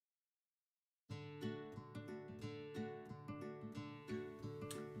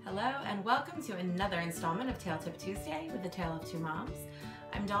Hello and welcome to another installment of Tail Tip Tuesday with the Tale of Two Moms.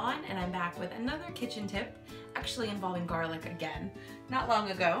 I'm Dawn and I'm back with another kitchen tip, actually involving garlic again. Not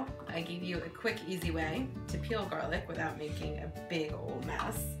long ago, I gave you a quick, easy way to peel garlic without making a big old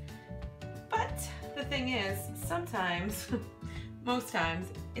mess. But the thing is, sometimes, most times,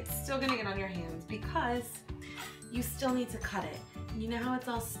 it's still gonna get on your hands because you still need to cut it. You know how it's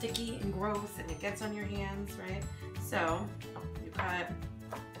all sticky and gross and it gets on your hands, right? So, you cut,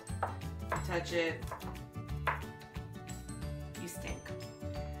 you touch it, you stink.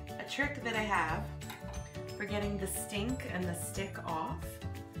 A trick that I have for getting the stink and the stick off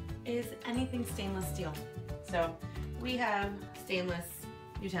is anything stainless steel. So we have stainless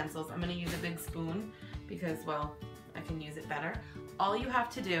utensils. I'm gonna use a big spoon because, well, I can use it better. All you have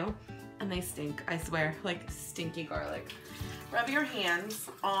to do, and they stink, I swear, like stinky garlic. Rub your hands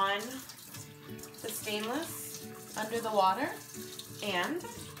on the stainless under the water and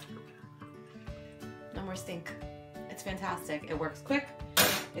no more stink. It's fantastic. It works quick,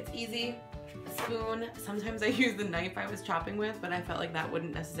 it's easy. A spoon, sometimes I use the knife I was chopping with, but I felt like that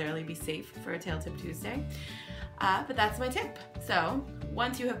wouldn't necessarily be safe for a Tail Tip Tuesday. But that's my tip. So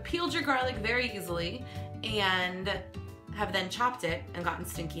once you have peeled your garlic very easily and have then chopped it and gotten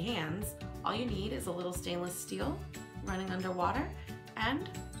stinky hands, all you need is a little stainless steel running under water and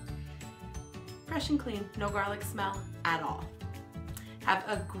fresh and clean. No garlic smell at all. Have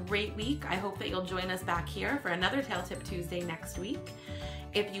a great week. I hope that you'll join us back here for another Tail Tip Tuesday next week.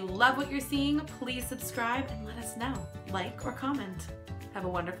 If you love what you're seeing, please subscribe and let us know. Like or comment. Have a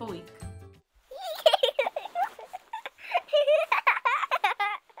wonderful week.